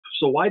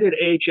So why did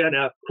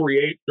AHNF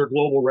create their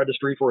global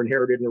registry for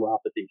inherited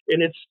neuropathy?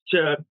 And it's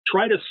to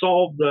try to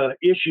solve the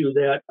issue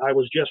that I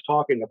was just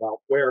talking about,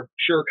 where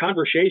sure,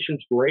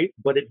 conversation's great,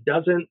 but it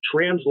doesn't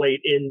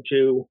translate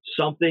into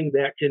something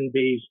that can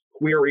be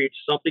queried,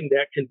 something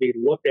that can be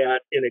looked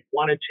at in a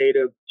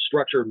quantitative,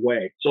 structured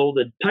way. So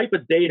the type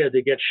of data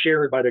that gets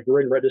shared by the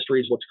GRIN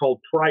registry is what's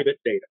called private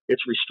data.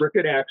 It's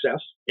restricted access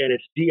and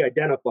it's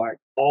de-identified.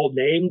 All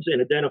names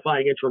and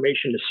identifying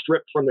information is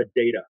stripped from the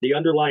data. The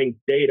underlying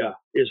data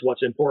is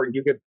what's important.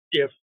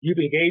 If you've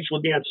engaged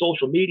with me on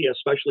social media,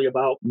 especially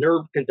about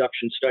nerve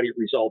conduction study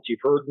results, you've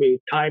heard me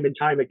time and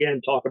time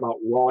again talk about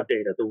raw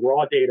data. The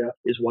raw data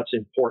is what's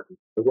important.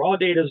 The raw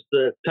data is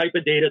the type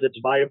of data that's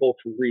viable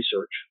for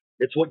research.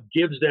 It's what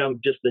gives them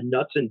just the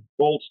nuts and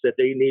bolts that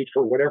they need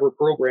for whatever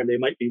program they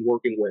might be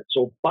working with.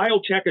 So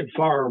biotech and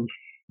pharma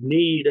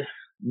need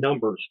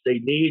numbers. They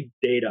need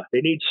data.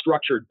 They need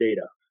structured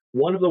data.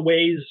 One of the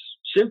ways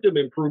symptom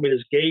improvement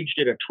is gauged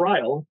in a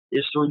trial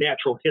is through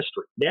natural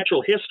history.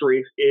 Natural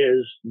history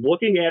is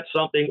looking at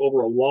something over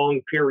a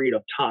long period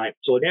of time.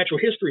 So a natural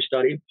history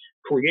study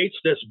creates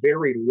this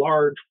very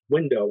large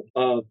window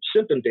of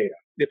symptom data,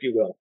 if you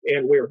will.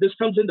 And where this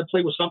comes into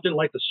play with something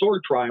like the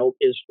SWORD trial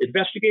is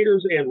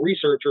investigators and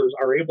researchers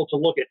are able to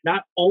look at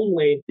not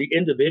only the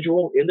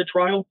individual in the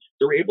trial,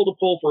 they're able to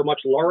pull for a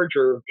much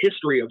larger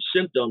history of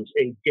symptoms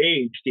and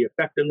gauge the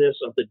effectiveness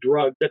of the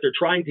drug that they're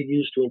trying to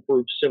use to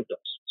improve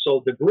symptoms.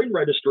 So the GRIN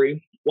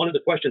registry, one of the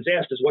questions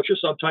asked is, what's your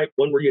subtype?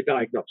 When were you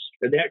diagnosed?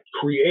 And that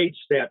creates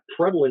that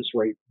prevalence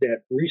rate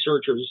that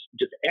researchers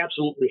just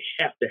absolutely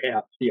have to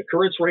have. The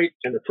occurrence rate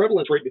and the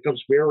prevalence rate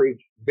becomes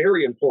very,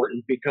 very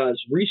important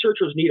because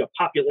researchers need a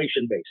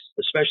population base,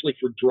 especially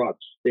for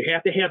drugs. They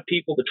have to have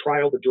people to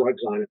trial the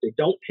drugs on. If they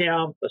don't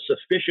have a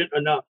sufficient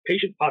enough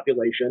patient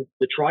population,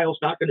 the trial's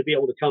not going to be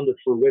able to come to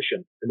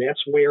fruition. And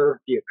that's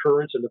where the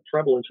occurrence and the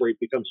prevalence rate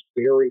becomes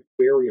very,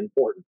 very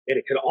important. And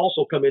it can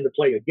also come into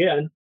play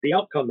again, the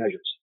outcome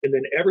measures. And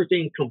then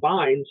everything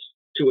combines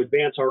to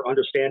advance our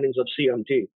understandings of CMT.